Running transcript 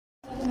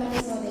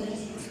mothers are there.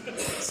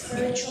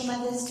 Spiritual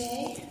Mother's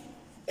Day,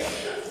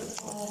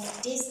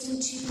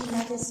 destined to be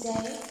Mother's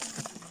Day.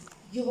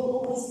 You will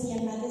always be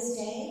a Mother's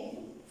Day.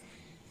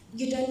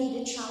 You don't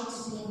need a child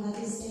to be a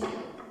Mother's Day.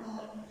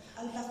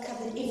 I've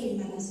covered every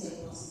Mother's Day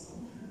possible.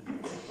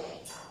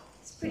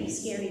 It's pretty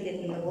scary that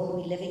in the world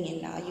we're living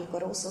in now, you've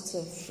got all sorts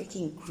of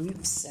freaking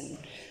groups and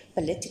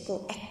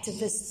political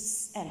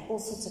activists and all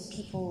sorts of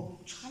people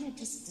trying to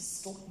just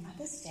distort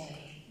Mother's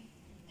Day.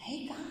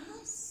 Hey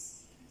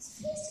guys,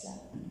 it's first love.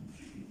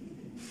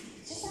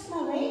 Just like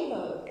my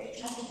rainbow, they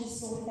try to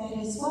distort that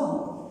as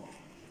well.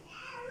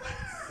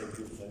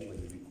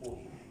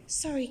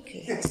 Sorry,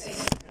 Kurt.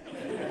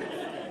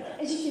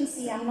 As you can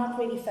see, I'm not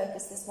really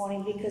focused this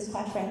morning because,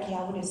 quite frankly,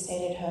 I would have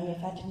stayed at home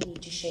if I didn't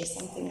need to share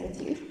something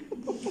with you.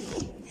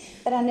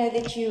 But I know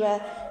that you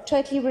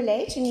totally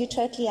relate and you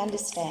totally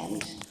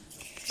understand.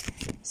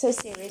 So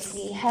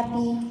seriously,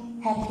 happy,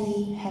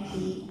 happy,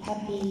 happy,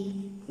 happy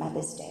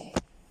Mother's Day.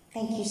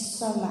 Thank you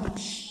so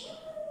much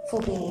for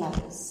being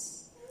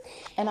mothers.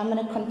 And I'm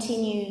going to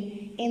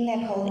continue in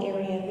that whole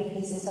area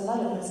because there's a lot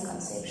of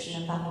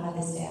misconception about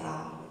Mother's Day,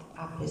 I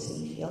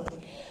personally feel.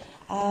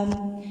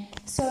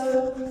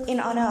 So,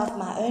 in honor of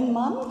my own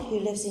mom, who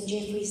lives in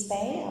Jeffreys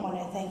Bay, I want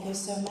to thank her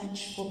so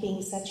much for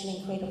being such an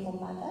incredible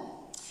mother.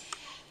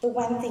 The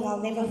one thing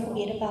I'll never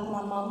forget about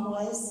my mom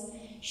was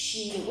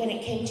when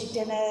it came to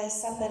dinner,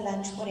 supper,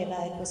 lunch, whatever,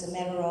 it was a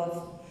matter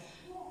of,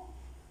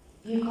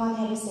 you can't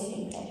have a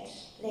second plate.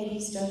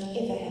 Ladies don't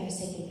ever have a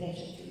second plate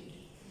of food.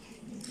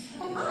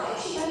 And I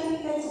actually don't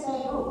think that's a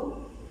bad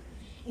rule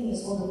in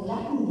this world of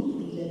gluttony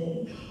we live in.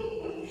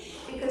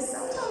 Because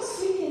sometimes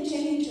food can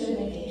turn into an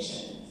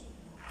addiction.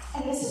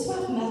 And this is why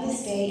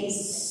Mother's Day is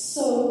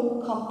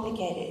so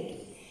complicated.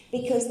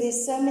 Because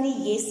there's so many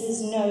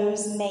yeses,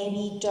 nos,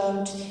 maybe,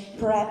 don't,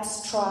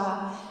 perhaps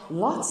try,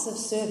 lots of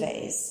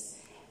surveys.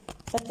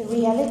 But the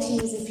reality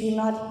is if you're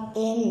not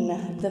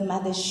in the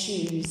mother's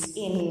shoes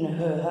in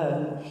her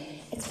home,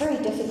 it's very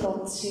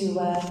difficult to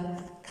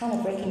kind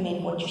of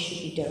recommend what you should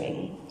be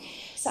doing.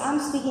 So I'm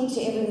speaking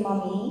to every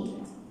mommy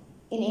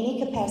in any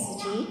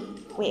capacity,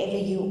 wherever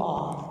you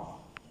are.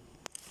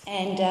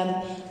 And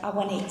I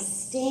want to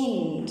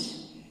extend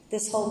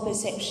this whole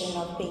perception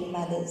of being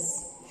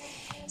mothers.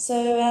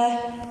 So,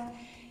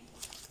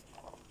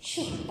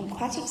 I'm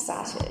quite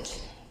excited.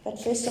 But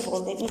first of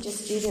all, let me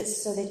just do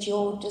this so that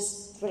you'll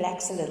just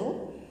relax a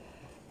little.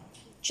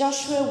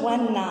 Joshua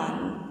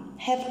 1:9.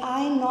 Have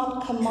I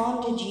not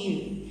commanded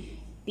you?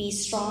 Be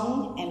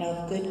strong and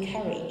of good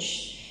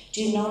courage.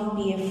 Do not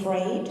be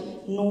afraid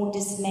nor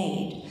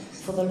dismayed,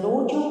 for the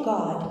Lord your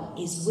God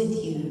is with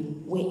you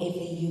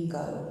wherever you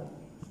go.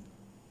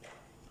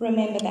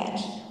 Remember that.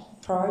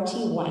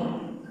 Priority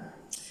 1.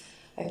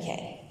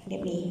 Okay,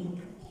 let me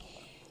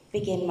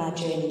begin my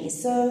journey.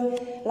 So,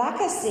 like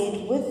I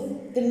said,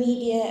 with the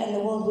media and the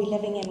world we're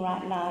living in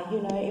right now,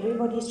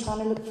 everybody's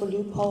trying to look for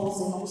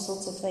loopholes and all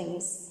sorts of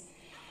things.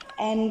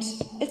 And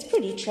it's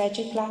pretty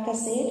tragic, like I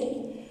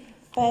said.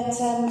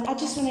 But I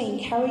just want to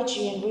encourage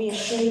you and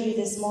reassure you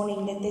this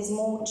morning that there's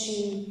more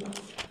to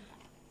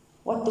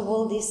what the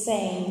world is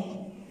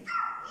saying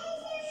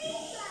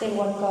than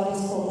what God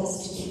has called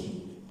us to do.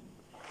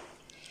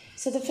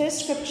 So the first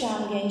scripture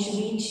I'm going to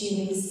read to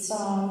you is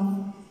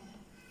Psalm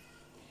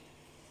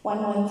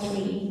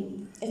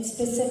 113. It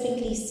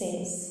specifically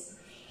says,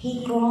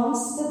 He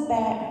grants the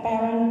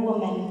barren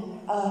woman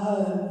a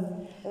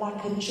home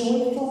like a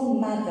joyful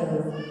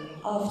mother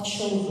of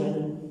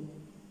children.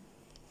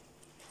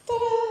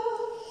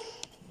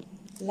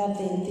 Ta-da! Love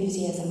the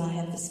enthusiasm I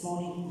have this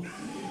morning.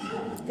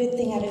 Good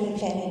thing I didn't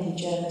plan any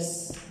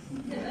jokes.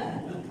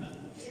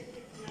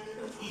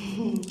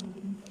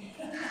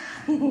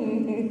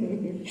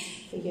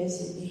 For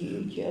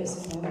you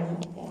Joseph,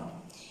 yeah.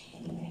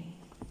 Anyway,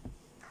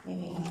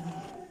 moving on.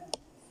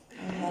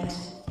 Alright,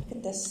 look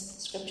at this.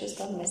 Scripture's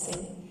gone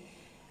missing.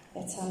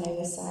 That's how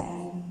nervous I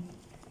am.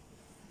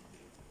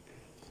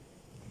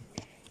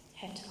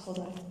 Had to hold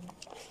on.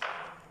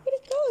 Where'd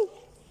it go?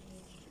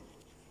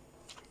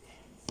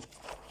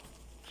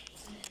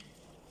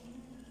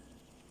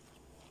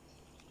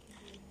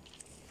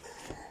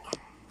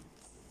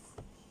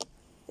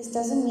 This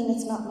doesn't mean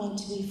it's not meant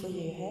to be for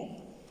you, hey?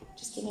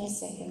 Just give me a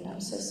second.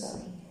 I'm so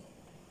sorry.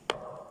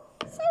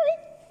 Sorry.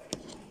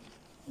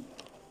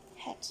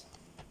 Hat.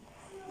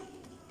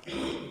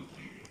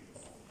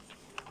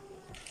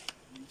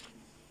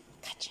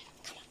 Gotcha.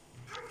 Come on.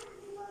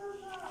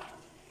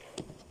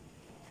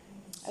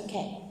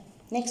 Okay.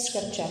 Next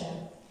scripture.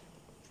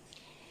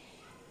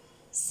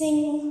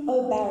 Sing,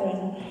 O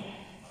barren,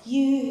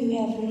 you who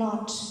have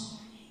not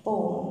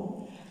born.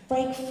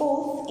 Break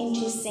forth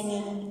into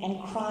singing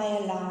and cry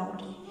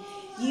aloud,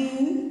 you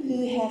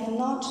who have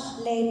not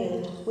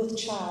laboured with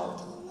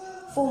child.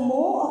 For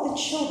more are the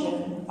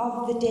children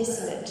of the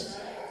desolate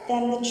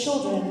than the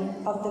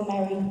children of the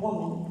married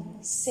woman,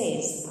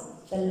 says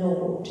the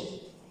Lord.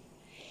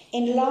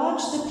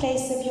 Enlarge the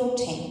place of your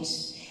tent,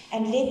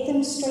 and let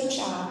them stretch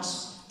out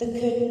the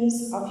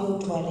curtains of your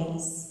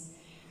dwellings.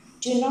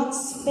 Do not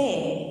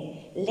spare,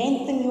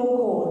 lengthen your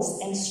cords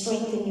and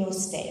strengthen your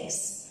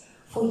stakes.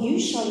 For you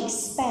shall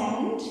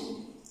expand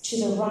to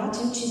the right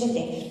and to the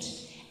left,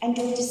 and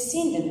your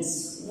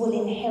descendants will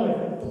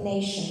inherit the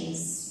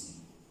nations.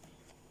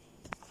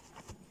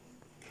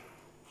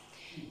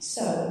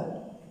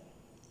 So,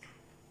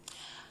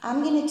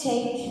 I'm going to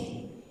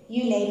take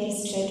you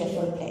ladies to a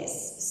different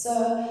place.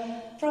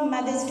 So, from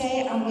Mother's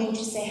Day, I'm going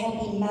to say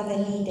Happy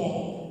Motherly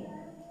Day.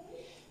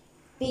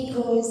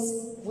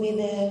 Because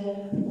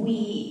whether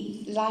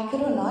we like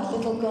it or not,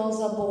 little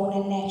girls are born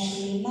and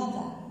naturally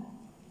mother.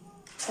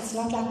 It's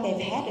not like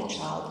they've had a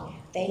child,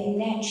 they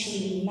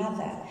naturally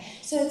mother.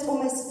 So it's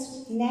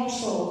almost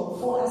natural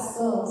for us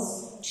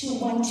girls to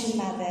want to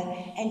mother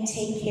and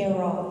take care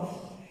of.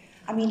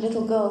 I mean,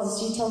 little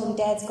girls, you tell them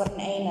dad's got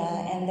an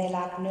ANA and they're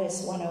like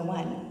Nurse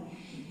 101.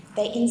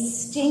 They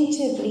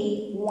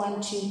instinctively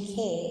want to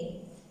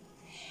care.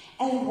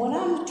 And what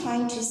I'm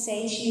trying to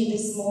say to you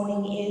this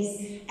morning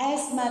is,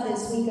 as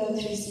mothers, we go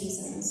through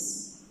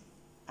seasons.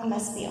 I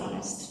must be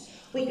honest.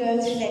 We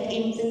go through that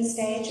infant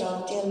stage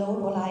of, dear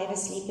Lord, will I ever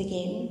sleep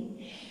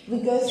again? We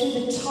go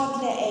through the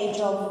toddler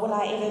age of, will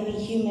I ever be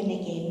human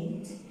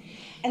again?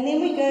 And then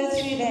we go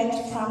through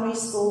that primary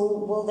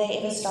school, will they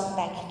ever stop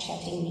back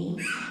chatting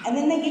me? And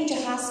then they get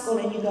to high school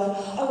and you go,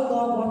 oh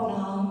God, what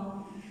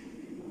now?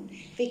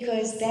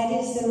 Because that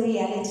is the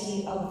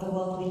reality of the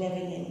world we're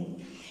living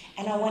in.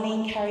 And I want to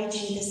encourage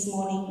you this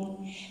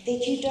morning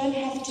that you don't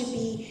have to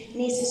be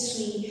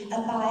necessarily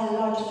a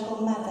biological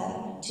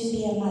mother to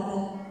be a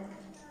mother.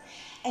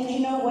 And you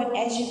know what,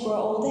 as you grow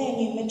older and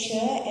you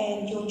mature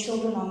and your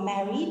children are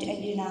married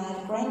and you now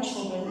have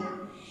grandchildren,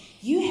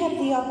 you have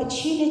the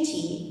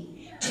opportunity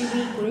to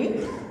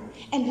regroup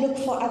and look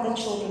for other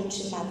children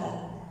to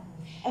mother.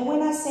 And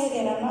when I say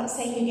that, I'm not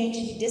saying you're going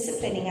to be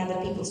disciplining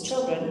other people's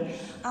children.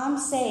 I'm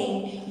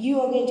saying you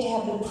are going to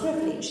have the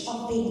privilege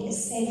of being a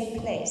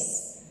safe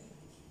place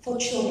for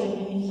children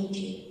who need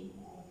you.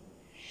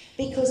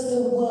 Because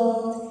the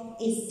world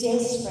is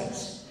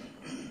desperate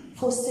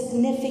for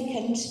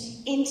significant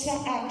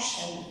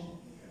interaction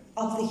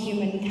of the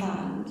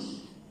humankind.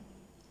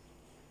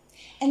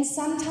 And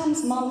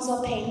sometimes moms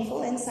are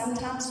painful and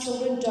sometimes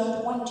children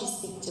don't want to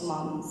speak to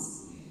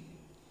moms.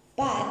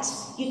 But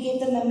you give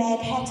them a Mad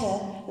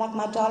Hatter, like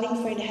my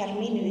darling friend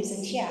Hermine who's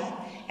in here,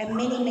 and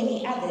many,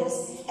 many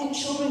others, and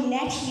children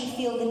naturally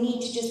feel the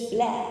need to just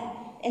blab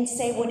and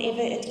say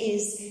whatever it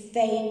is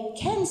they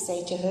can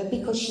say to her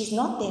because she's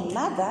not their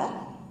mother,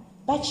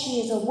 but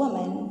she is a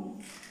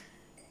woman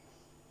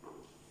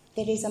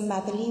that is a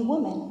motherly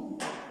woman.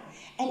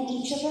 And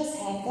each of us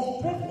have that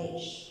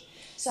privilege.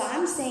 So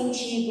I'm saying to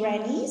you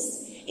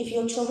grannies, if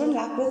your children,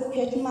 like with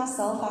Kurt and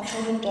myself, our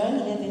children don't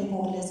live in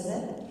Port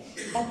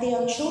Elizabeth, but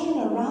there are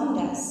children around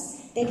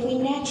us that we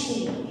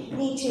naturally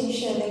need to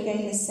ensure they go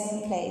in the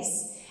same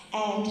place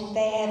and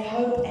they have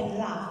hope and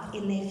life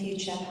in their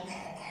future.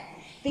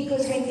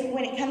 Because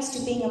when it comes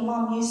to being a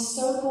mom, you're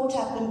so caught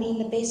up in being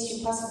the best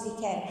you possibly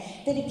can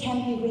that it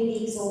can be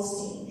really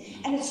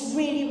exhausting. And it's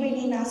really,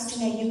 really nice to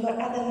know you've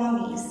got other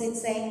mummies that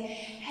say,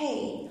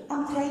 hey,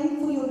 I'm praying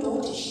for your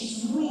daughter.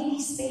 She's really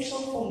special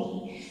for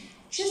me.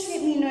 Just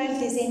let me know if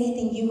there's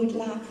anything you would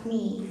like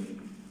me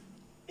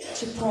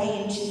to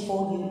pray into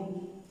for you.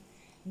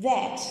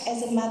 That,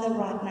 as a mother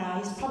right now,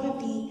 is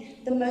probably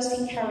the most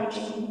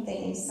encouraging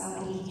thing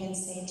somebody can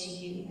say to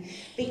you.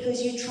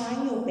 Because you're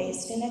trying your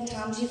best and at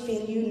times you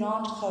feel you're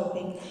not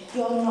coping,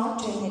 you're not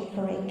doing it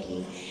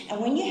correctly.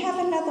 And when you have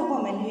another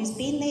woman who's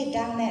been there,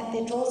 done that,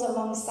 that draws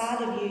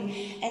alongside of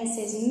you and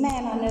says,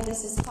 man, I know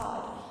this is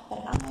hard,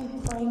 but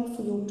I'm praying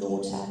for your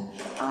daughter.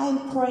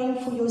 I'm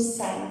praying for your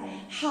son.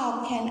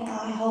 How can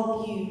I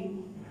help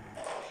you?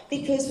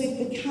 Because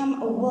we've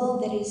become a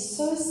world that is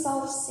so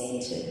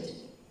self-centered.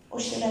 Or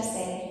should I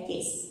say,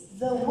 yes,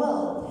 the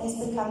world has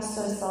become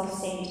so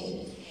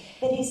self-centered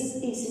that it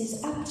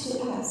is up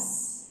to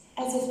us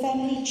as a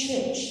family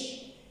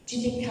church to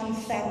become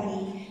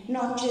family,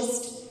 not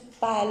just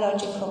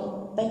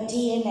biological, but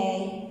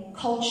DNA,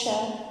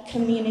 culture,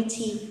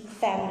 community,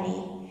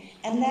 family.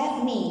 And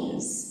that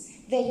means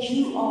that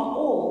you are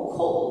all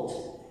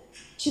called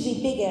to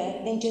be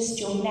bigger than just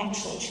your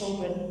natural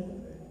children.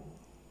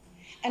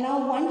 And I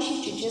want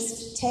you to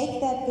just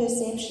take that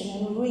perception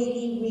and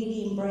really,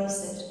 really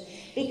embrace it.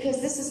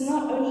 Because this is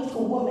not only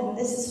for women,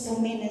 this is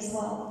for men as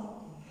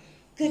well.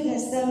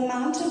 Goodness, the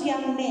amount of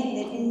young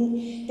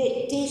men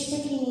that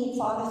desperately need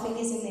father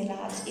figures in their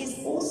lives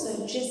is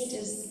also just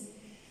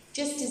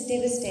as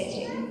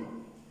devastating.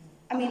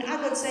 I mean, I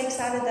got so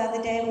excited the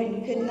other day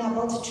when Kurt and I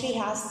built a tree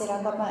house that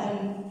I got my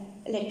own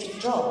electric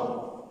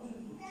drill.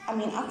 I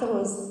mean, I thought it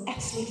was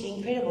absolutely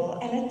incredible.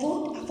 And I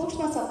thought to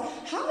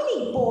myself, how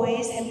many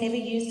boys have never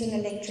used an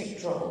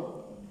electric drill?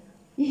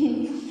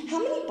 How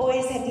many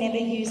boys have never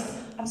used,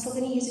 I'm still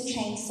going to use a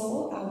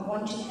chainsaw, I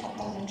want to cut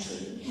down a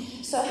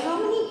tree. So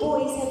how many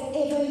boys have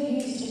ever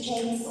used a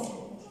chainsaw?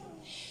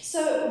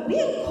 So we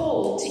are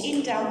called to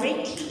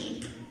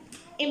indirectly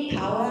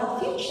empower our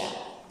future,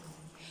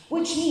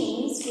 which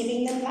means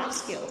giving them life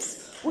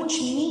skills, which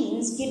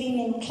means giving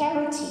them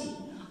clarity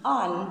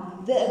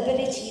on the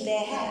ability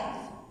they have.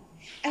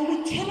 And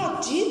we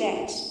cannot do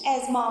that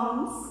as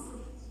moms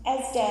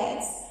as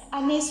dads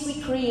unless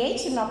we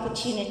create an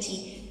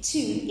opportunity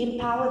to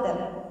empower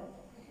them.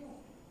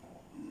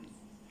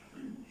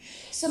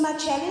 So my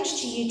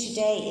challenge to you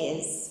today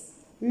is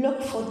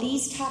look for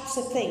these types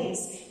of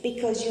things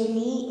because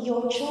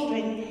your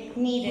children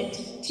need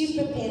it to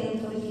prepare them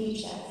for the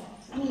future.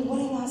 I mean, what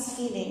a nice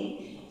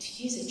feeling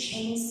to use a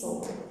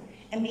chainsaw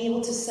and be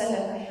able to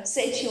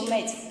say to your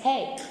mates,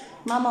 hey,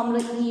 my mom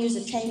let me use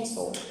a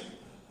chainsaw.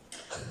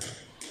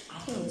 I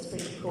think it's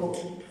pretty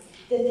cool.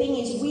 The thing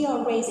is, we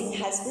are raising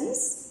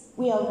husbands,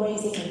 we are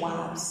raising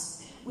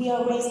wives, we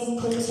are raising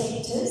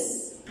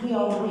protectors, we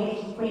are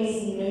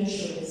raising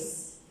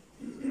nurturers.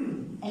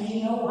 And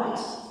you know what?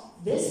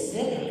 This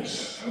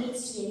village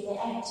needs to get their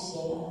act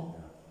together.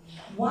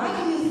 Why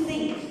do you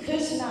think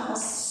Kurt and I are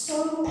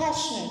so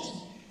passionate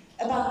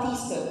about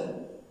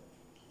Peaceful?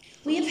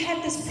 We have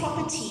had this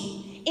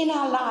property in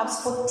our lives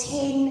for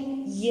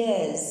 10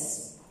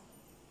 years.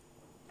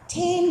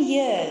 10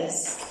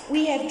 years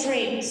we have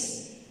dreamt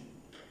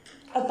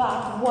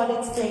about what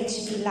it's going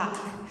to be like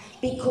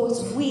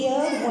because we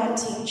are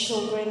wanting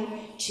children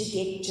to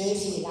get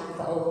dirty like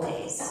the old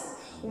days.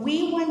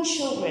 We want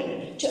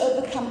children to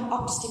overcome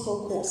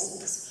obstacle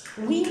courses.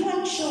 We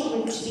want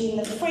children to be in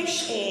the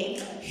fresh air,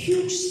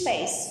 huge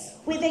space,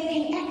 where they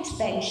can act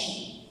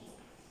banshee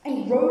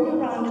and roll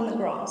around in the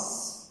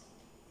grass.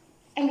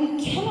 And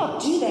we cannot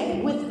do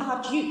that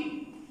without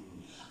you.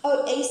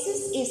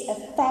 Oasis is a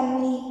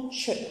family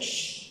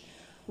church.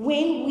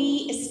 When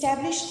we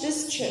established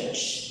this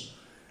church,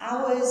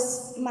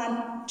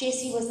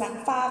 Jessie was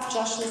like 5,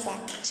 Josh was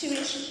like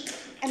 2-ish.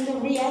 And the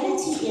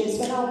reality is,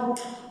 when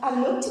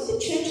I looked at the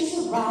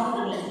churches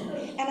around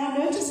me, and I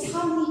noticed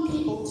how many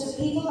people took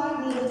people like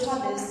me with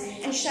toddlers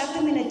and shoved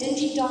them in a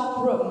dingy, dark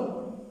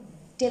room,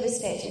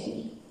 devastated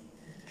me.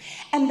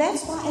 And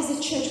that's why, as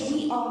a church,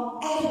 we are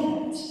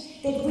adamant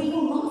that we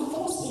will not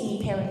force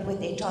any parent with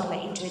their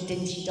toddler into a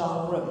dingy,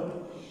 dark room,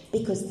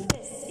 because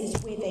this is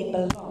where they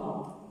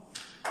belong.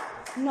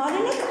 Not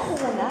in a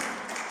corner,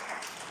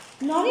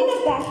 not in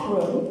a back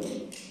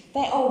room.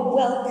 They are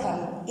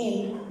welcome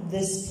in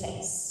this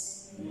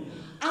place.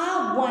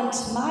 I want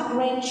my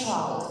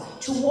grandchild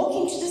to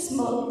walk into this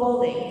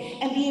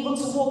building and be able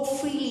to walk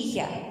freely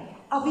here,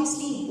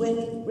 obviously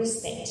with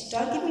respect.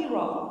 Don't get me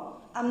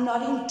wrong, I'm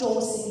not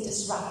endorsing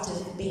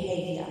disruptive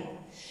behavior,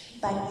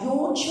 but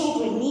your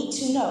children need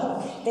to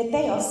know that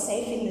they are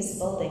safe in this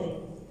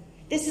building.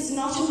 This is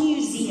not a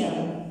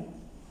museum.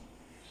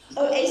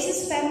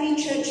 Oasis Family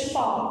Church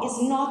Farm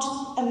is not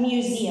a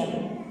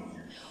museum.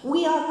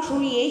 We are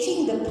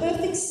creating the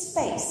perfect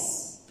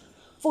space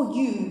for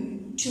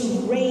you to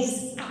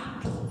raise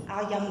up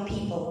our young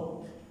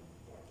people.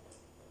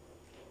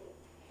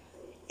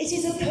 It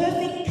is a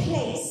perfect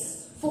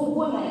place for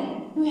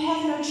women who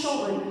have no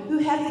children, who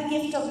have the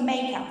gift of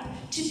makeup,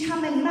 to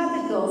come and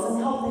mother girls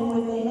and help them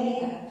with their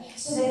makeup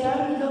so they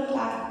don't look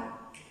like,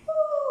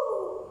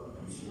 ooh.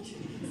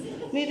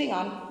 Moving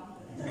on.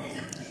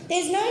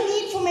 There's no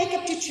need for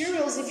makeup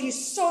tutorials if you're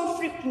so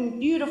freaking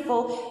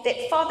beautiful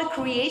that Father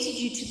created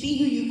you to be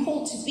who you're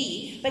called to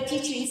be, but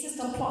yet you insist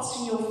on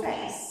plastering your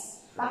face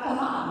like a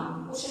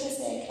mom, or should I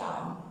say a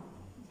clown?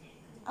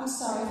 I'm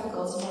sorry for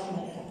girls who have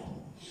makeup.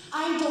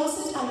 I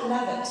endorse it, I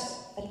love it,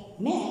 but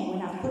man,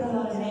 when I put a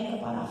lot of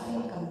makeup on, I feel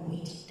like I'm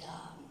weighted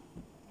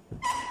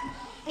down.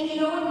 And you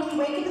know what? When you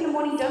wake up in the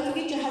morning, don't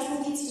forget your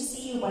husband gets to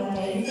see you one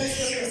day, and you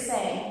just look the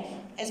same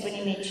as when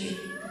he met you.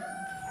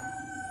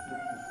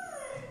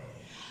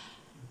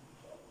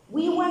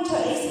 We want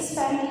Oasis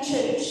Family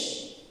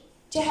Church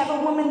to have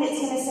a woman that's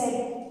going to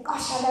say,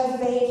 gosh, I love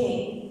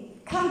baking.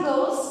 Come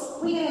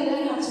girls, we're going to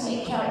learn how to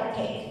make carrot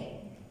cake.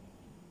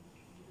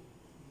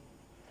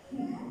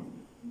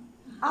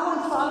 I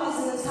want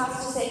fathers in this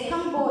house to say,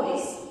 come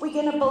boys, we're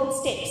going to build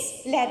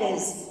steps,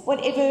 ladders,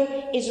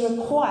 whatever is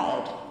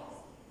required.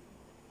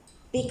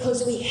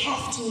 Because we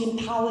have to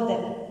empower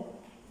them.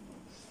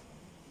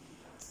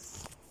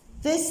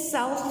 This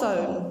cell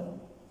phone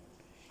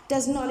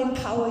does not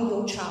empower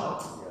your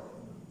child.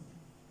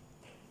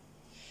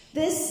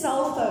 This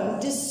cell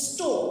phone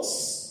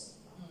distorts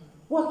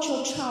what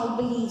your child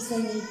believes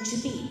they need to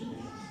be.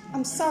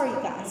 I'm sorry,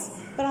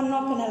 guys, but I'm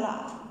not going to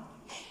lie.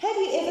 Have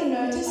you ever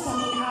noticed,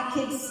 our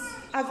kids,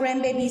 our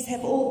grandbabies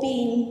have all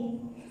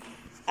been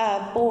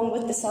born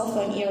with the cell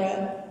phone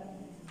era,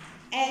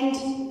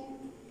 and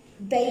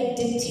they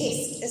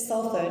detest a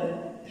cell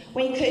phone.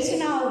 When Kurt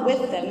and I are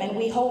with them and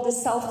we hold a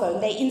cell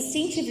phone, they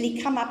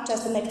instinctively come up to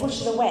us and they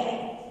push it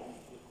away.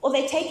 Or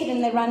they take it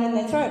and they run and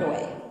they throw it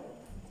away.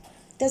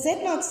 Does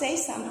that not say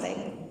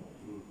something?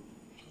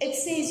 It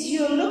says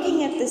you're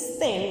looking at this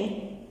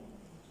thing,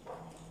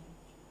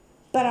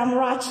 but I'm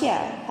right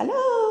here.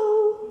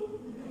 Hello?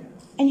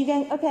 And you're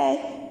going,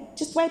 okay,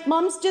 just wait.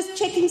 Mom's just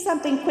checking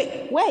something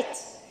quick. Wait.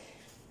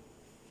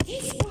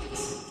 Guess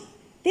what?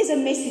 There's a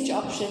message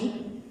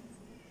option.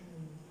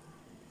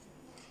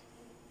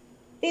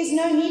 There's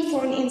no need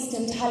for an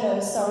instant hello,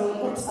 sorry,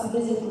 oops, I'm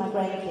busy with my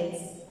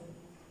grandkids.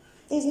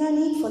 There's no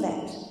need for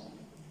that.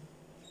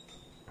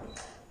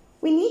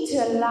 We need to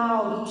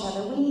allow each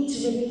other, we need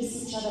to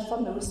release each other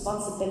from the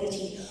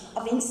responsibility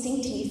of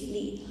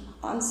instinctively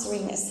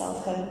answering a cell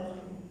phone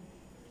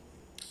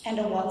and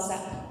a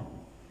WhatsApp.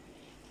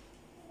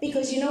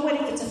 Because you know what,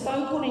 if it's a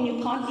phone call and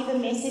you can't leave a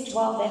message,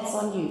 well, that's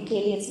on you.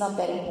 Clearly it's not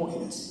that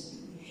important.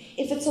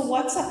 If it's a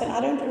WhatsApp and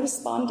I don't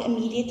respond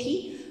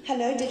immediately,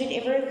 hello, did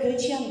it ever occur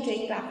to you I'm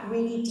doing like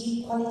really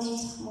deep quality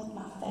time with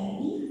my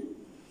family?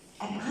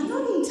 And I'm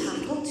not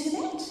entitled to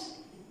that?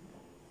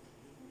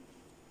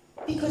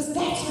 Because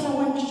that's what I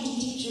want you to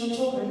teach your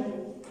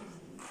children.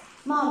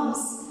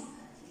 Moms,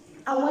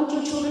 I want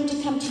your children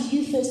to come to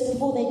you first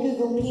before they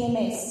Google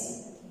PMS.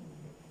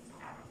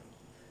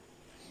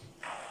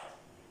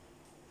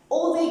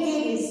 All they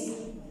get is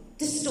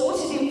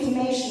distorted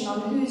information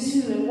on who's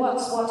who and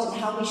what's what and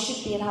how we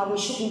should be and how we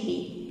shouldn't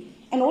be.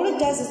 And all it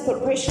does is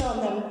put pressure on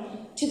them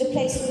to the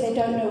place where they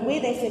don't know where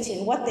they fit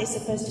in, what they're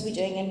supposed to be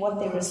doing, and what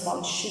their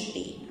response should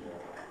be.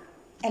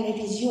 And it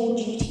is your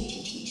duty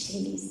to teach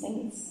them these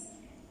things.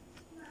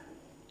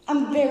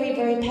 I'm very,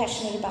 very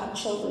passionate about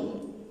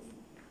children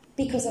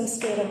because I'm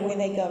scared of where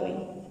they're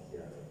going.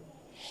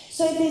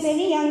 So if there's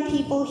any young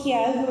people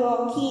here who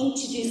are keen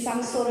to do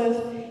some sort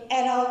of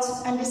adult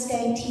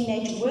understand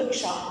teenage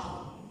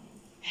workshop,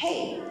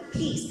 hey,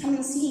 please come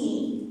and see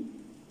me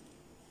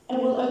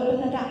and we'll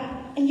open it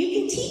up. And you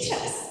can teach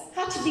us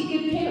how to be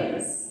good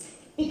parents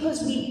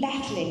because we're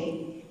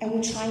battling and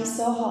we're trying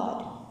so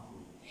hard.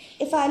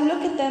 If I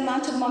look at the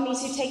amount of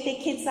mommies who take their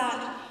kids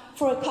out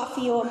for a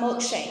coffee or a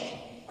milkshake,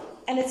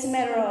 and it's a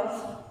matter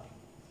of,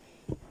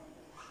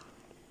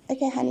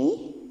 okay,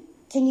 honey,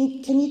 can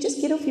you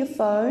just get off your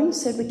phone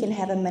so we can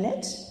have a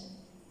minute?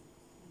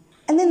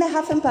 And then they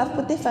huff and puff,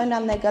 put their phone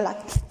down, they go like,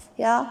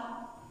 yeah.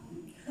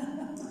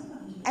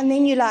 And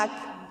then you're like,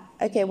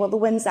 okay, well, the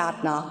wind's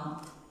out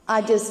now. I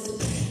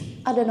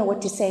don't know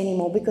what to say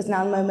anymore because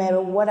now no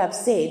matter what I've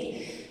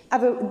said,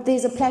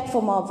 there's a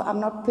platform of I'm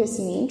not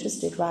personally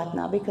interested right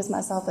now because my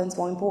cell phone's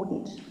more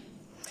important.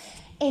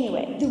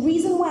 Anyway, the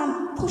reason why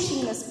I'm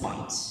pushing this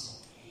point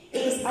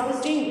is I was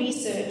doing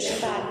research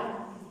about,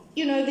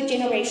 the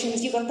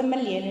generations. You got the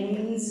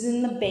millennials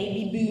and the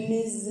baby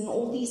boomers and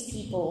all these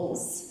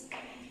peoples.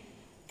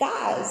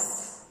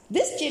 Guys,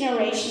 this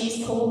generation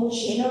is called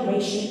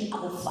Generation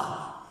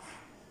Alpha.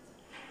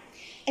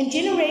 And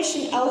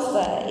Generation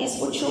Alpha is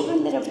for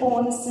children that are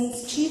born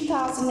since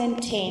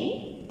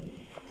 2010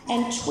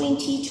 and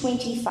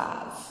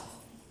 2025.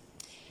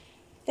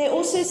 They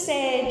also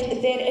said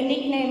that a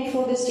nickname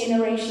for this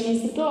generation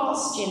is the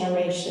glass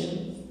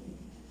generation.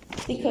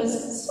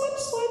 Because swipe,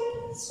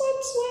 swipe,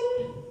 swipe,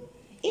 swipe.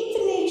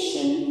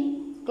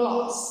 Information,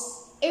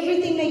 glass.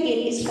 Everything they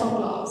get is from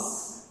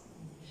glass.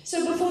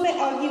 So before they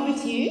argue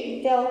with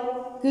you,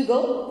 they'll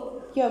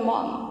Google your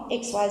mom,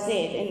 XYZ,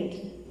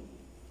 and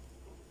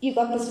you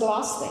got this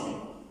glass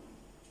thing.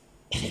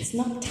 But it's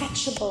not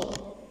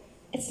touchable.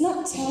 It's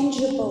not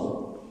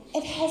tangible.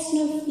 It has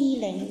no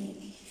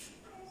feeling.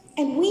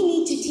 And we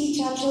need to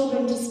teach our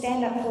children to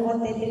stand up for what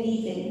they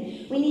believe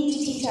in. We need to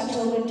teach our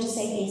children to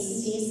say yes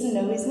is yes and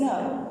no is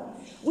no.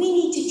 We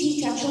need to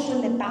teach our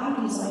children that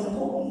boundaries are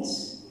important.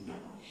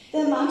 The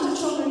amount of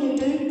children who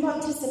don't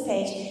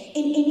participate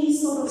in any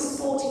sort of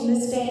sport in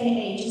this day and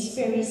age is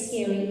very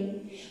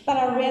scary. But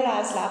I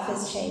realize life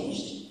has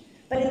changed.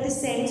 But at the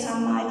same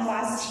time, my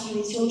advice to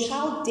you is your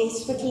child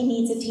desperately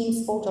needs a team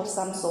sport of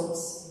some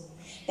sorts.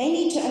 They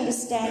need to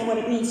understand what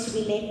it means to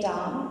be let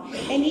down.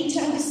 They need to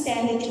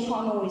understand that you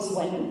can't always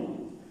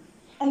win.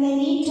 And they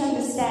need to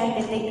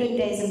understand that there are good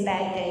days and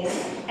bad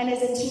days. And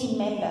as a team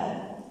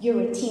member,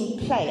 you're a team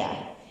player.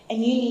 And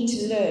you need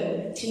to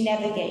learn to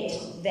navigate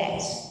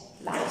that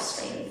life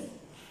strength.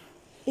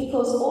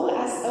 Because all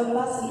us,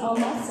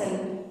 Omas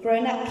and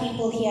grown-up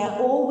people here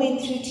all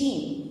went through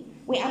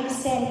team. We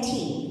understand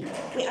team.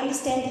 We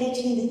understand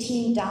letting the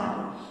team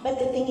down. But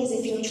the thing is,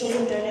 if your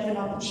children don't have an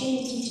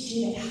opportunity to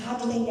do that, how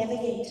do they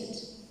navigate it?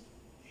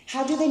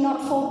 How do they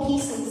not fall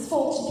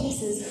to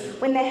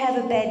pieces when they have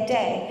a bad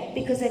day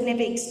because they've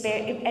never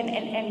experienced,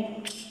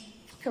 and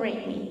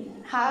correct me,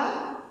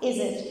 how is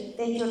it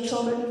that your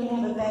children can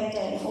have a bad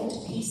day and fall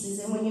to pieces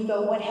and when you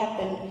go, what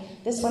happened?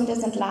 This one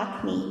doesn't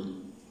like me.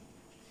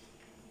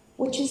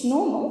 Which is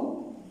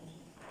normal.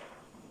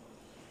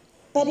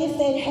 But if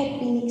they had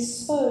been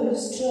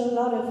exposed to a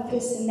lot of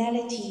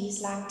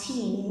personalities like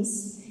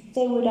teens,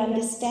 they would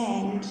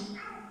understand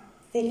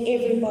that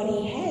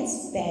everybody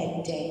has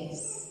bad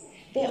days.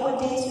 There are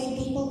days when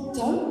people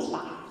don't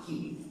like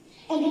you.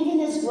 And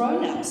even as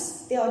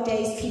grown-ups, there are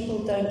days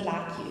people don't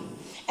like you.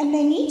 And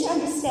they need to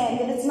understand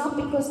that it's not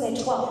because they're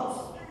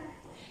 12.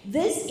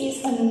 This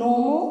is a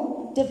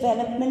normal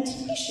development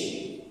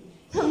issue.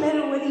 No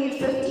matter whether you're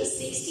 50,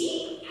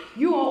 60,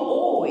 you are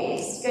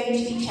always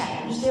going to be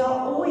challenged. There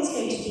are always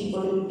going to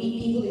be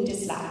people who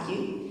dislike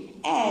you.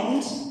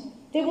 And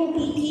there will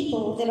be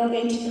people that are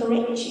going to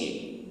correct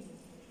you.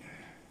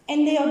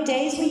 And there are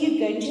days where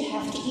you're going to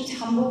have to eat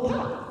humble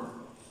pie.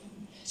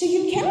 So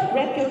you cannot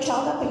wrap your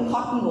child up in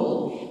cotton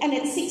wool, and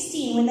at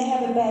 16, when they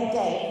have a bad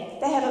day,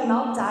 they have a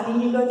meltdown,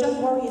 and you go,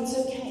 don't worry, it's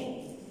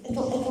okay.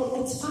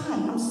 It's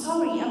fine. I'm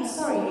sorry.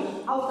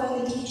 I'll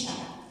phone the teacher.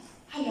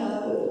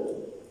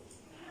 Hello?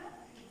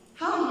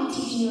 How are you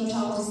teaching your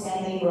child to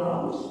stand their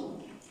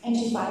ground and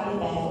to fight their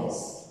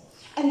battles?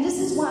 And this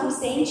is why I'm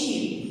saying to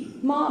you,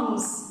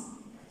 moms,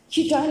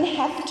 you don't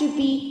have to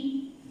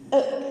be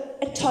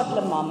a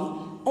toddler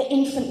mom, an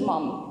infant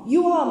mom.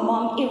 You are a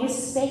mom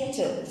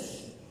irrespective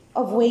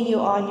of where you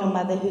are in your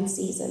motherhood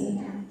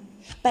season.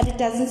 But it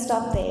doesn't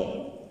stop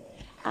there.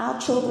 Our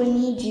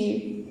children need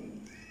you.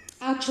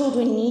 Our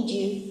children need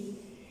you.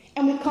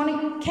 And we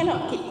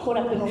cannot get caught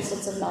up in all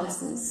sorts of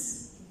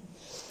nonsense.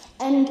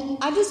 And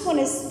I just want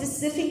to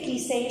specifically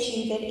say to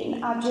you that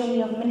in our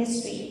journey of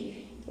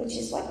ministry, which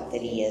is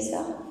 30 years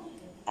now,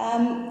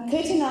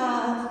 Kurt and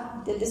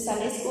I did the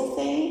Sunday school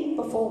thing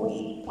before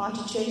we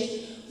planted church.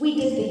 We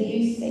did the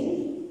youth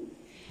thing.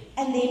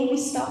 And then we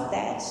stopped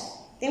that.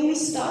 Then we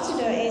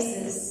started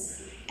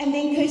Oasis. And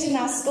then Kurt and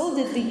I still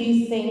did the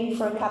youth thing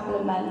for a couple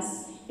of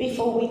months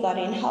before we got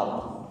in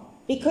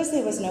help, because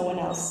there was no one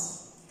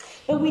else.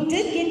 But we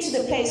did get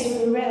to the place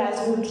where we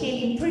realized we were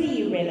clearly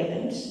pretty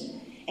irrelevant,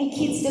 and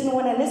kids didn't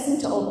want to listen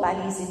to old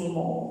buddies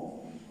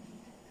anymore,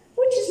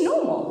 which is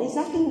normal. There's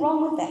nothing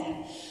wrong with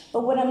that.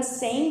 But what I'm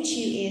saying to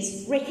you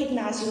is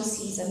recognize your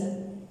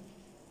season.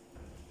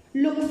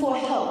 Look for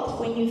help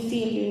when you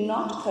feel you're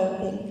not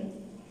coping,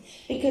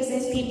 because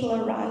there's people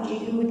around you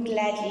who would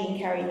gladly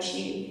encourage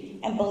you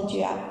and build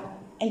you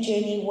up and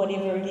journey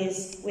whatever it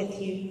is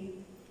with you.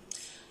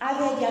 I've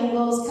had young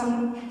girls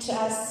come to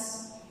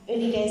us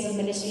early days of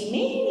ministry,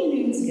 many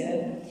moons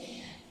ago.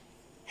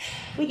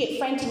 We get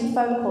frantic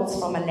phone calls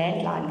from a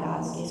landline,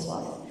 guys, guess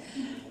what?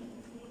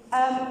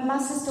 My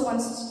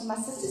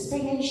sister's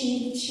pregnant,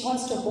 she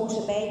wants to abort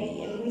a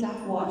baby. And we're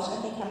like, what?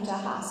 And they come to our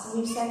house.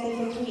 And we've sat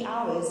there for 3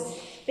 hours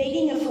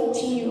begging a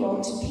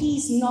 14-year-old to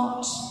please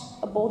not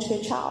abort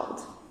her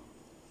child.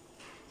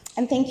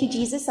 And thank you,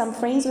 Jesus, I'm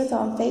friends with her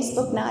on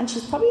Facebook now, and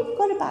she's probably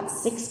got about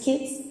 6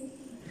 kids.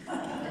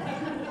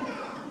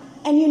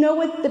 And you know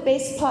what the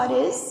best part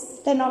is?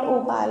 They're not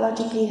all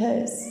biologically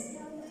hers.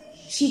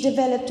 She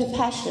developed a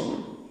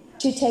passion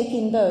to take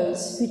in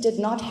those who did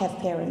not have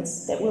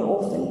parents, that were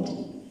orphaned.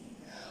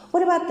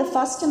 What about the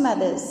foster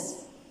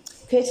mothers?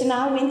 Kurt and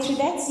I went through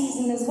that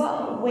season as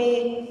well,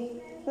 where,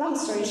 long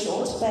story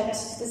short, but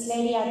this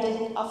lady, I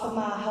did offer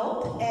my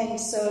help, and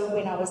so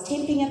when I was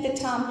temping at the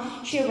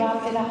time, she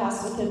arrived at our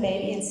house with her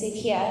baby and said,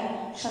 here,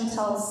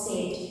 Shantelle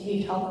said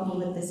you'd help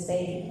me with this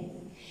baby.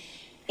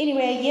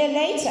 Anyway, a year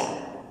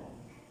later,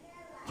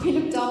 we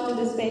looked after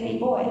this baby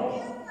boy.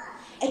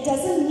 It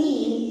doesn't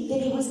mean that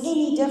he was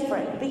any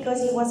different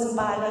because he wasn't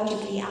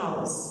biologically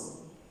ours.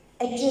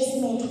 It just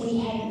meant we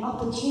had an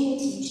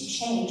opportunity to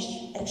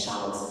change a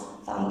child's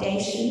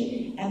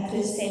foundation and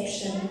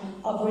perception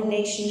of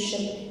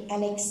relationship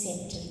and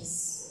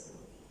acceptance.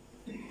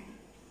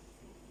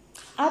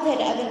 I've had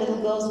other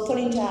little girls pull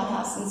into our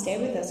house and stay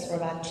with us for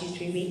about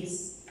 2-3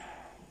 weeks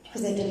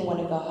because they didn't want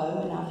to go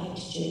home, and I've had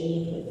to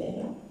journey it with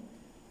them.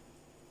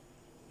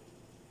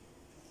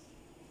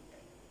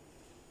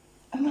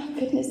 Oh my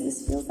goodness,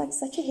 this feels like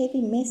such a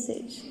heavy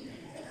message.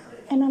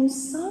 And I'm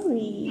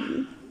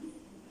sorry.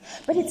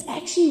 But it's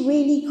actually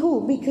really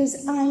cool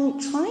because I'm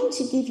trying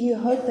to give you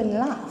hope and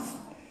life.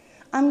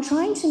 I'm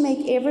trying to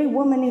make every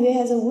woman who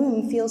has a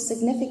womb feel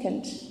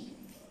significant.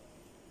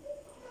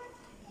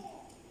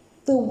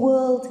 The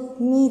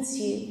world needs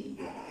you.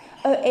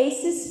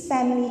 Oasis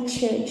Family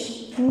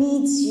Church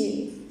needs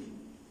you.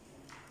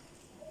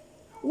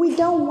 We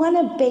don't want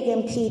to beg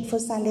and plead for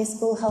Sunday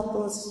school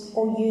helpers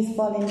or youth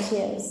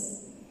volunteers.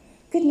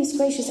 Goodness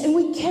gracious, and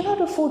we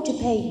cannot afford to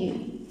pay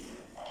you.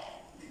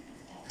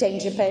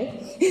 Danger pay.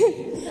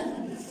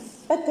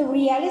 But the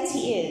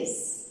reality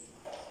is,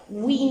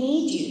 we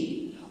need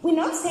you. We're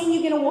not saying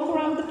you're going to walk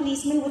around with a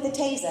policeman with a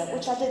taser,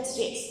 which I did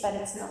suggest, but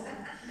it's not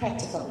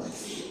practical.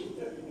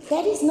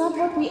 That is not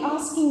what we're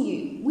asking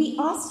you.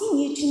 We're asking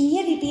you to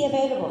merely be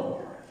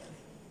available.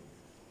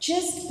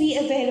 Just be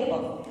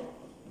available.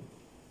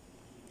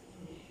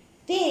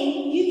 Then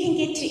you can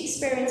get to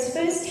experience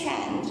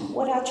firsthand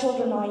what our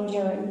children are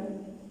enduring.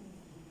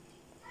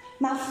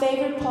 My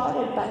favorite part,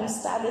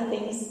 amongst other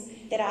things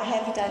that I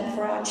have done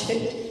for our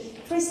church,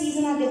 for a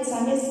season I did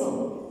Sunday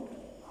school.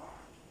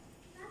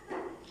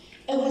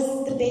 It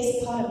was the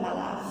best part of my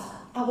life.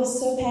 I was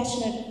so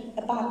passionate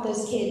about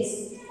those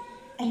kids,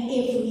 and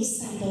every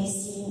Sunday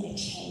seeing a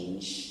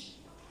change.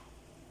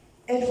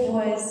 It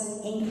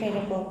was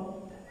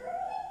incredible.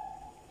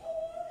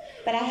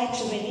 But I had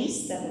to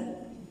release them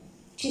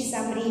to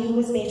somebody who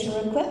was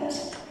better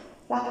equipped,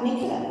 like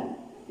Nicola,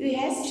 who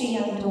has 2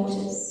 young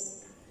daughters.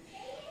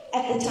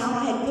 At the time,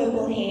 I had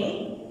purple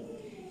hair,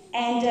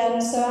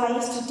 and so I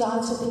used to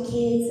dance with the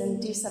kids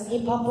and do some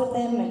hip-hop with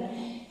them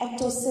and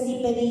act all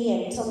silly-billy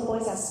and tell the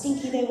boys how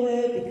stinky they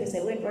were because they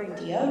weren't wearing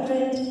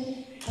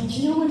deodorant. And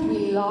you know what?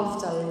 We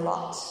laughed a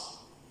lot.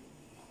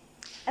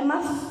 And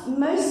my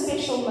most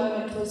special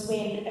moment was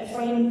when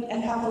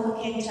a couple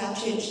came to our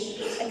church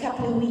a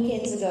couple of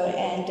weekends ago,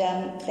 and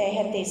they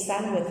had their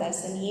son with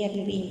us, and he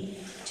hadn't been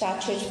to our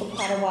church for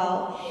quite a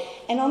while.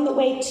 And on the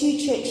way to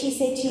church, he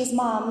said to his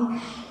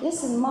mom,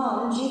 "Listen,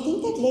 Mom, do you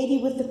think that lady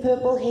with the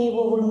purple hair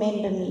will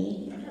remember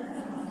me?"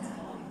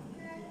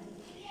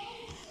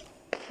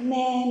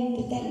 Man,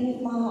 did that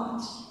move my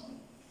heart.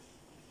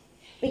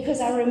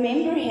 Because I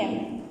remember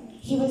him.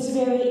 He was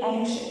very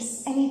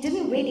anxious, and he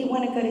didn't really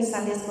want to go to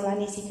Sunday school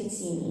unless he could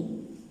see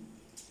me.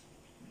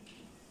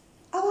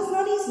 I was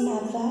not his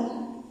mother.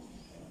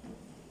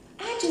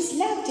 I just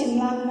loved him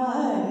like my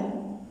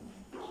own.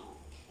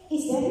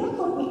 Is that not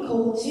what we're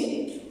called to?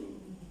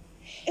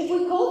 If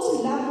we're called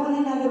to love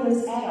one another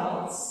as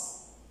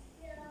adults,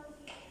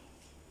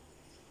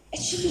 it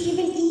should be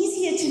even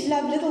easier to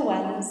love little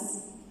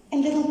ones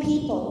and little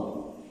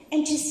people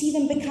and to see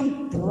them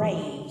become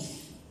brave.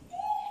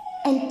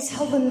 And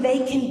tell them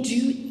they can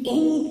do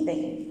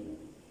anything.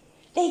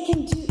 They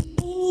can do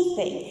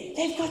anything.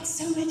 They've got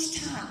so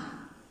much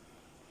time.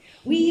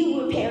 We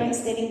were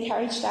parents that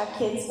encouraged our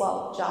kids.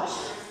 Well,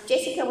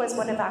 Jessica was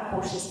one of our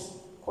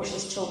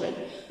cautious children.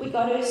 We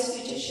got her a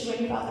scooter. She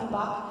went around the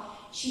block.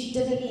 She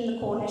did it in the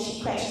corner.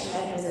 She crashed, and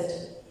that was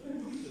it.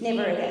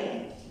 Never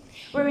again.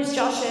 Whereas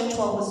Joshua at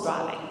 12 was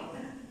driving.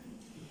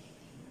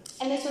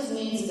 And this was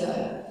moons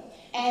ago.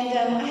 And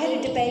I had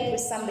a debate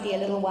with somebody a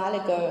little while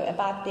ago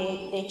about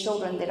their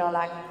children that are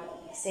like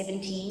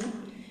 17,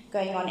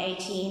 going on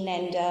 18.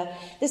 And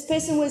this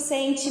person was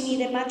saying to me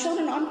that my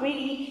children aren't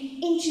really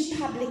into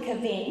public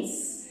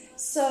events.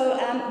 So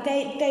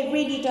they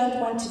really don't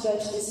want to go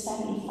to this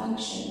family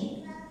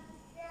function.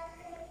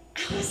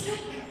 I was like,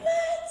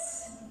 what?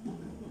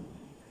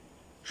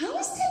 How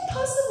is that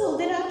possible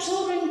that our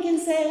children can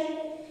say,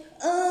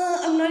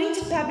 I'm not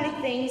into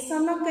public things, so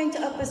I'm not going to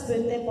Uppa's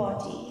birthday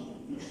party.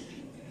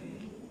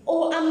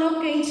 Or I'm not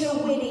going to a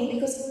wedding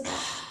because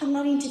I'm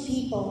not into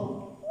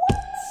people. What?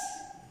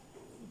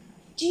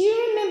 Do you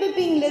remember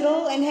being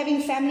little and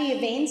having family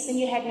events and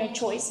you had no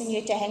choice and you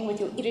had to hang with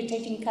your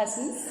irritating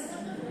cousins?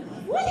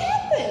 What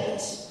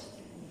happened?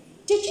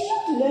 Did you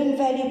not learn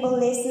valuable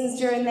lessons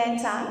during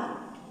that time?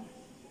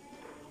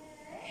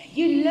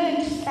 You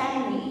learned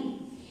family.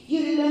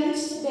 You learned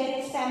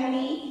that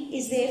family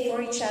is there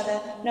for each other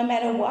no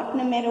matter what,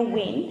 no matter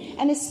when,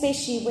 and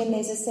especially when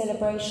there's a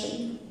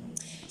celebration.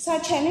 So I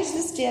challenged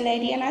this dear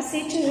lady and I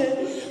said to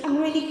her, I'm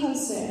really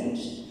concerned.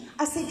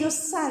 I said, your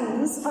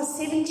sons are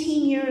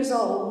 17 years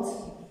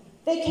old.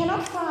 They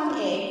cannot fry an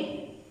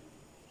egg.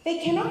 They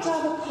cannot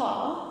drive a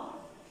car.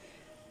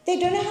 They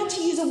don't know how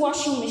to use a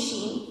washing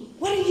machine.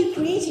 What are you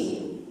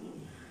creating?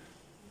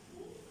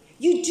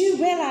 You do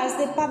realize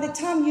that by the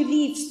time they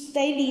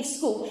leave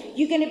school,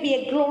 you're going to be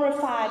a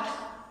glorified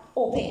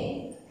au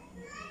pair.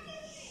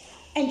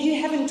 And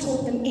you haven't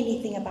taught them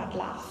anything about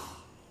life.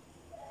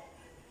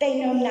 They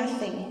know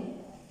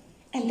nothing.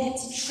 And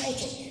that's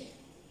tragic.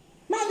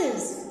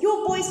 Mothers,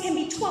 your boys can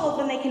be 12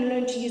 and they can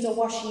learn to use a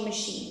washing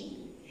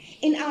machine.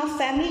 In our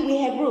family, we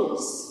had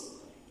rules.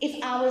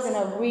 If I was in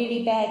a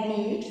really bad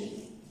mood,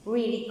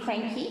 really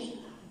cranky,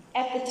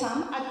 at the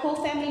time, I'd call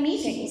family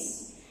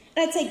meetings.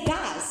 And I'd say,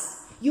 guys,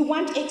 you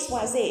want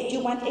XYZ, you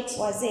want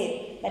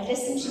XYZ. But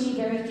listen to me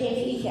very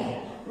carefully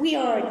here. We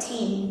are a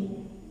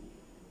team.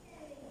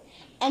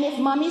 And if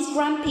mommy's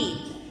grumpy,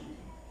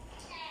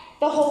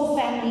 the whole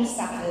family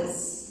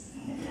suffers.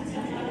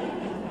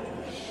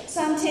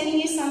 So I'm telling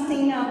you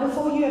something now.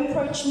 Before you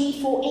approach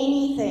me for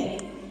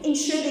anything,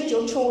 ensure that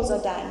your chores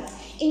are done.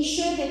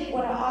 Ensure that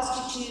what I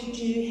asked you to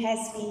do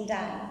has been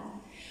done.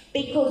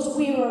 Because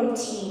we're a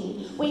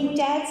team. When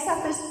dad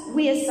suffers,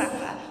 we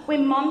suffer.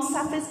 When mom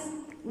suffers,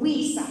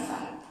 we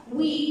suffer.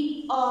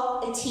 We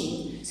are a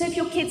team. So if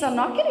your kids are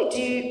not going to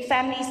do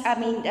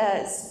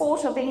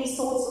sport of any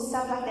sorts or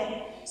stuff like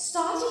that,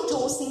 start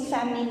endorsing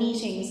family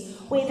meetings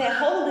where they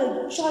hold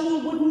a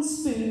jolly wooden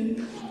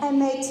spoon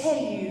and they tell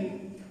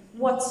you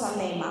what's on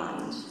their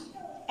mind.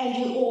 And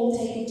you all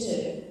take a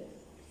turn.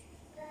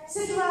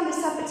 Sit around the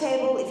supper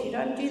table, if you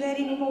don't do that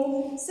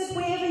anymore, sit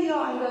wherever you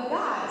are and go,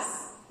 guys,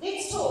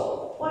 let's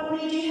talk. What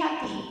made you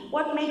happy?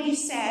 What made you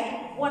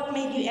sad? What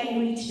made you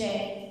angry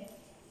today?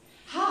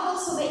 How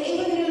else are they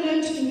ever going to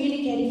learn to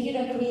communicate if you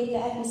don't create the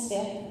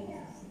atmosphere?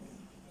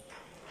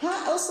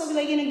 How else are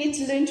they going to get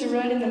to learn to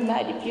roll in the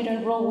mud if you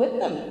don't roll with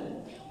them?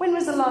 When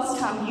was the last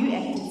time you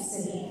acted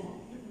silly?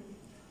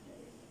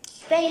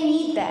 They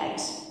need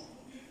that.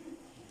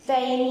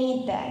 They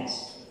need that.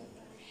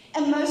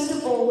 And most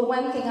of all, the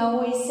one thing I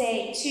always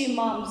say to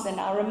moms, and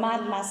I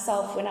remind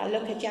myself when I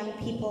look at young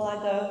people, I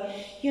go,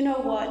 you know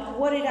what?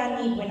 What did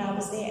I need when I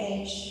was their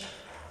age?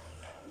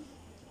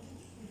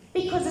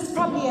 Because it's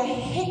probably a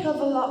heck of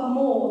a lot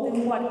more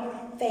than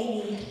what they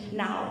need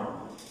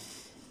now.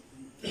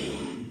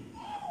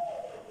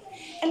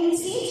 And we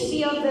seem to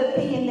be of the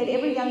opinion that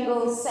every young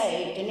girl is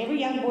saved and every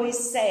young boy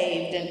is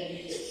saved and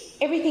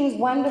everything's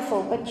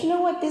wonderful. But you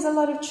know what? There's a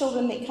lot of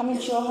children that come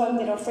into your home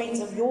that are friends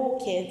of your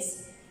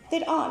kids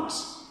that aren't.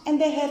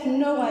 And they have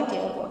no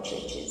idea of what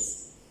church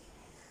is.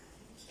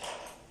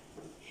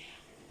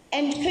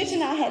 And Kurt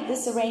and I had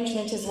this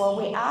arrangement as well,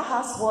 where our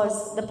house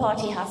was the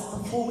party house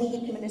before we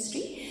hit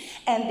ministry.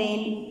 And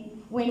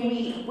then when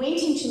we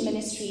went into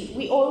ministry,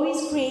 we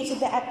always created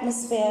the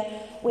atmosphere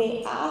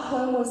where our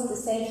home was the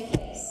safe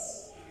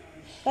place.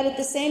 But at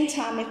the same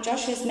time, if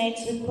Joshua's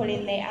mates would pull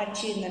in there, I'd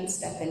tune them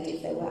stuff and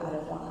if they were out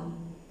of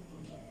line.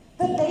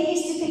 But they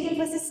used to think it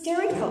was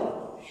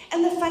hysterical.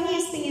 And the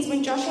funniest thing is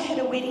when Joshua had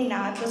a wedding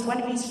night, it was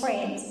one of his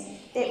friends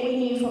that we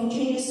knew from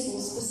junior school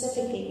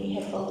specifically. We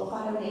had built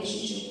quite a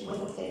relationship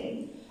with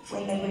them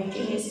when they were in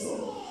junior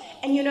school.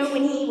 And you know,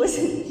 when he was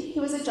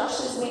at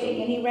Joshua's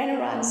wedding and he ran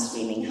around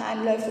screaming high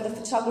and low for the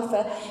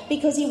photographer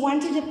because he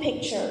wanted a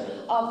picture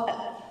of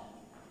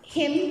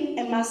him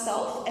and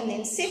myself, and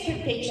then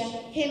separate picture,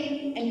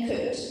 him and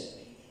Kurt.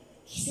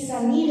 He says,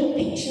 I need a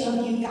picture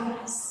of you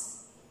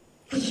guys,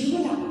 because you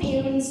were like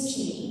parents to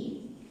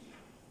me.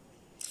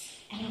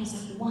 And I was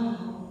like,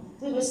 wow.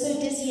 We were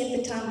so dizzy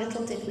at the time,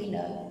 little did we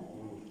know.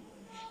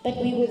 But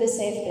we were the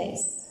safe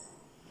place.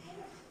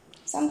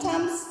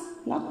 Sometimes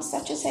not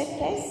such a safe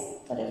place,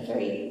 but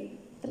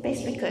the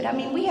best we could. I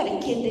mean, we had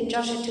a kid that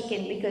Joshua took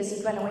in because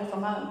he'd run away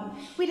from home.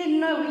 We didn't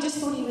know, we just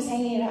thought he was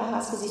hanging at our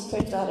house because his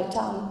parents were out of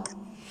town.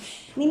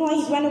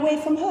 Meanwhile, he'd run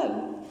away from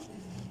home.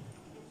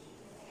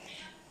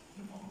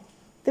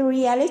 The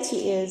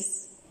reality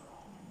is,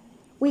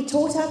 we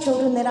taught our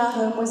children that our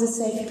home was a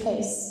safe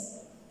place.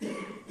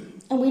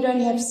 And we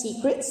don't have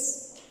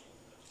secrets.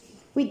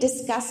 We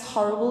discuss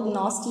horrible,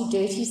 nasty,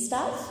 dirty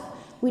stuff.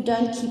 We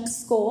don't keep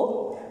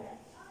score.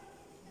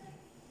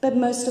 But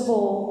most of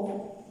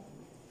all,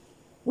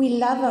 we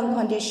love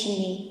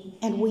unconditionally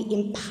and we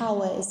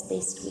empower as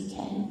best we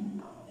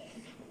can.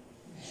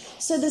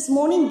 So this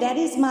morning, that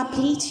is my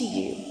plea to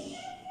you.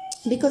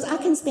 Because I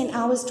can spend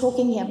hours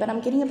talking here, but I'm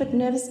getting a bit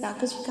nervous now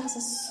because you guys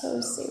are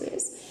so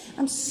serious.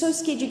 I'm so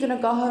scared you're going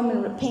to go home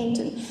and repent.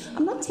 And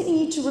I'm not telling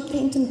you to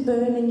repent and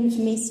burn and you've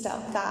messed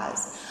up,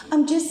 guys.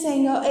 I'm just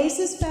saying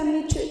Oasis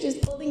Family Church is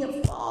building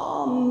a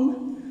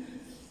farm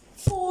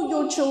for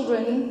your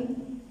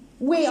children.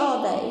 Where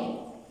are they?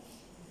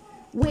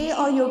 Where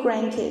are your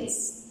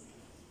grandkids?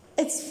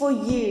 It's for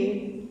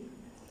you.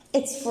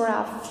 It's for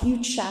our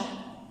future.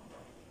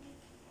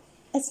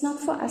 It's not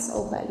for us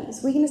old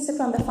buddies. We're going to sit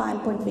around the fire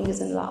and point fingers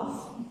and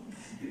laugh.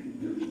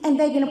 And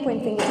they're going to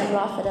point fingers and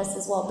laugh at us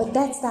as well. But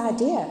that's the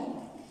idea.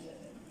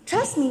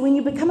 Trust me, when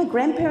you become a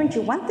grandparent,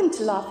 you want them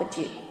to laugh at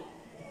you.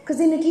 Because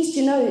then at least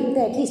you know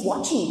they're at least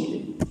watching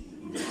you.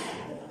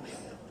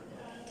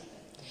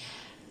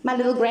 My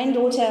little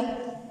granddaughter,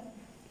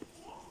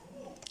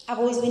 I've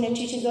always been a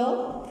tutu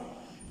girl.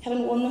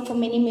 Haven't worn them for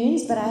many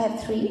moons, but I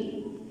have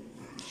 3.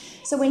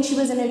 So when she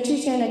was in her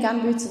tutu and her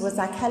gumboots, it was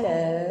like,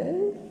 hello.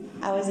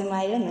 I was in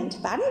my element.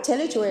 But I didn't tell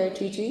her to wear a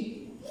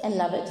tutu and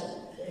love it.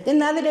 Then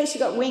the other day she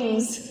got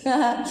wings.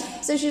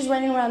 So she was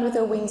running around with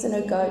her wings and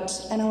her goat.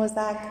 And I was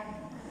like,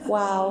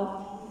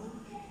 wow,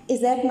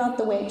 is that not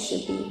the way it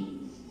should be?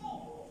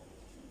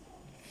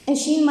 And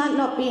she might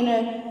not be in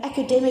an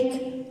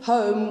academic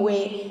home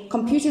where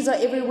computers are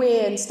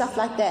everywhere and stuff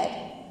like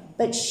that.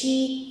 But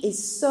she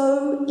is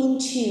so in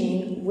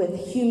tune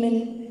with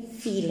human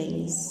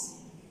feelings.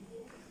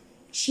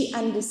 She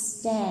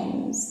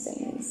understands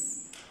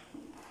things.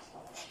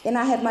 Then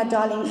I have my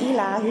darling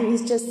Eli, who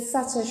is just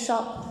such a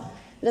sharp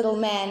little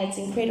man. It's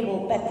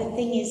incredible. But the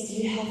thing is,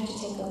 you have to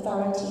take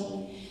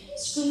authority.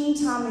 Screen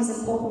time is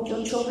important.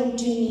 Your children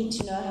do need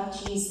to know how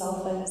to use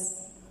cell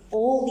phones.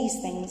 All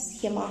these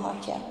things, hear my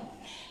heart here.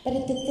 But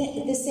at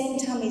the same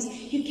time is,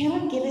 you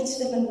cannot give it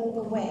to them and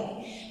walk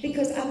away.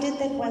 Because I did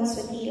that once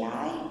with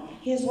Eli.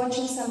 He was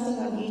watching something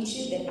on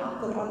YouTube that I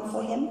put on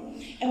for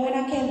him. And when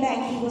I came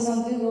back, he was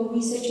on Google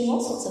researching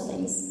all sorts of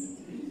things.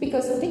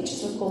 Because the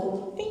pictures were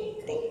called ding,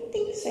 ding,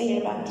 ding. So he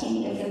had about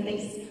 10 different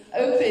things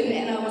open.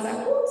 And I was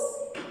like, whoops.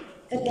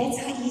 But that's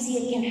how easy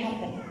it can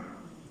happen.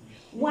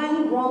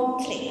 One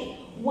wrong click,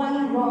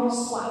 one wrong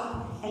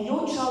swipe, and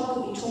your child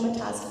could be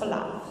traumatized for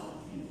life.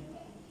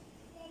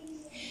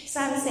 So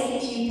I'm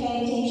saying to you,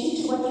 pay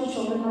attention to what your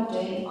children are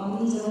doing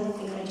on these little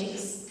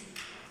images.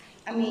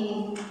 I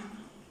mean,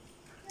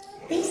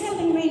 things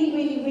happen really,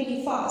 really,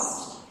 really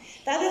fast.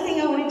 The other thing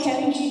I want to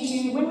challenge you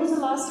to, when was the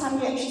last time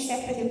you actually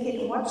sat with your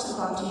kid and watched the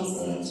cartoons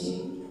they're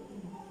into?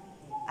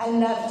 I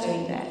love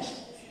doing that.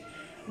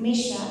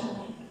 Misha,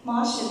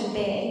 Marsha the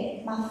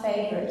bear, my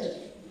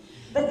favorite.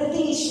 But the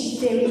thing is, she's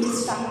very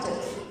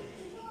destructive.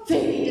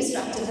 Very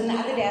destructive. And the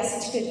other day I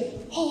said to her,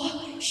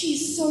 oh,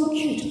 she's so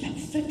cute, but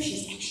flip,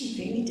 she's actually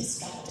very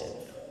destructive.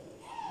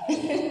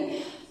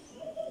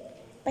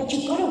 But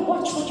you've got to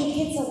watch what your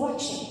kids are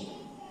watching.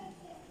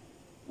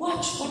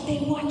 Watch what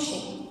they're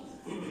watching.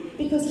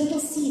 Because little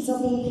seeds are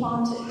being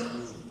planted.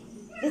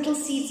 Little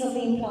seeds are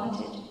being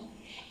planted.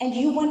 And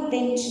you want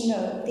them to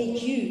know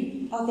that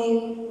you are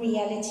their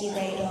reality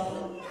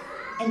radar.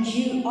 And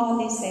you are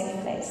their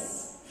safe place.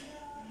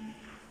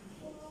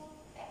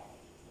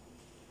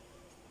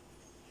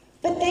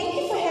 But thank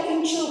you for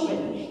having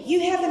children.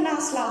 You have a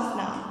nice laugh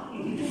now.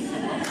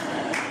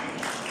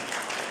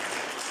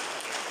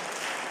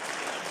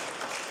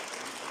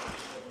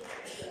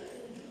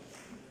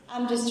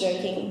 I'm just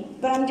joking,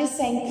 but I'm just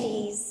saying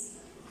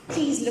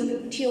please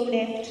look to your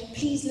left,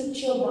 please look to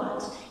your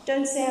right.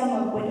 Don't say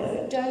I'm a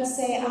widow, don't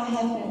say I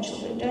have no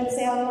children, don't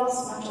say I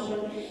lost my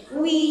children.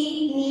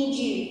 We need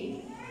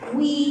you.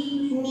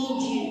 We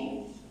need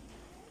you.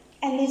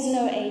 And there's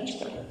no age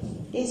group.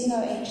 There's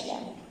no age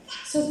gap.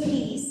 So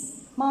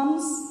please,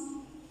 mums,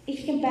 if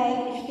you can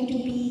bake, if you can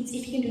do beads,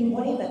 if you can do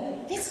whatever,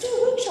 let's do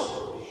a workshop.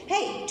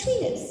 Hey,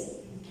 tweeners,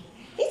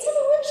 let's have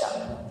a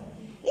workshop.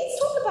 Let's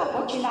talk about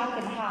what you like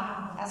and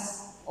how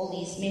us all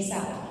these mess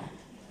up.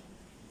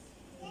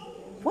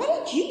 Why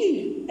don't you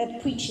do a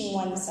preaching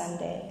one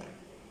Sunday?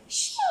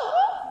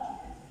 Sure.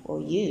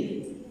 Or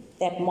you,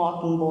 that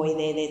Martin boy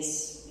there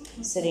that's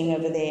sitting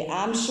over there,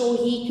 I'm sure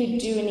he could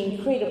do an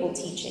incredible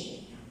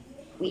teaching.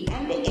 We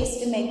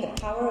underestimate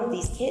the power of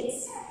these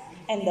kids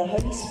and the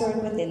Holy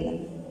Spirit within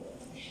them.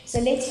 So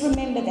let's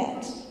remember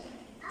that.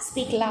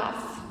 Speak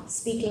life,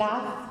 speak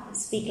life,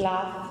 speak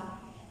life.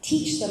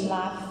 Teach them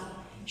life.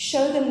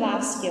 Show them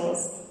life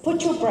skills.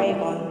 Put your brave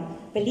on.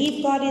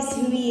 Believe God is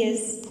who He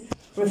is.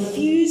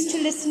 Refuse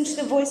to listen to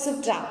the voice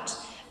of doubt.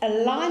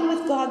 Align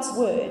with God's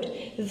word.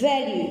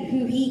 Value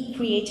who He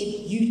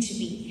created you to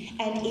be.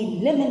 And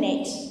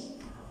eliminate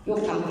your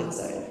comfort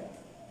zone.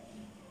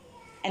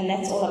 And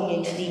that's all I'm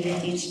going to leave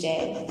with you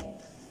today.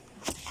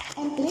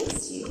 And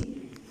bless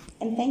you.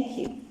 And thank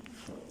you.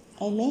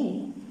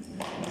 Amen.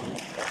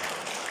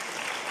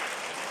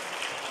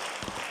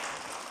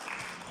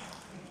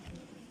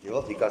 You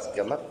all, you guys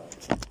come up.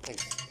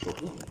 Thanks.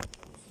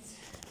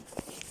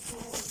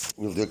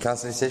 We'll do a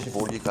counseling session for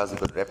all you guys who've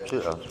got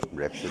rapture.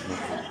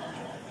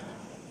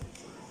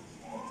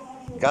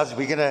 Guys,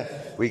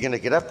 we're gonna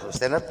get up,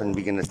 stand up, and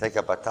we're gonna take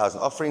up our tithes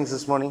and offerings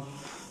this morning.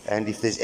 And if there's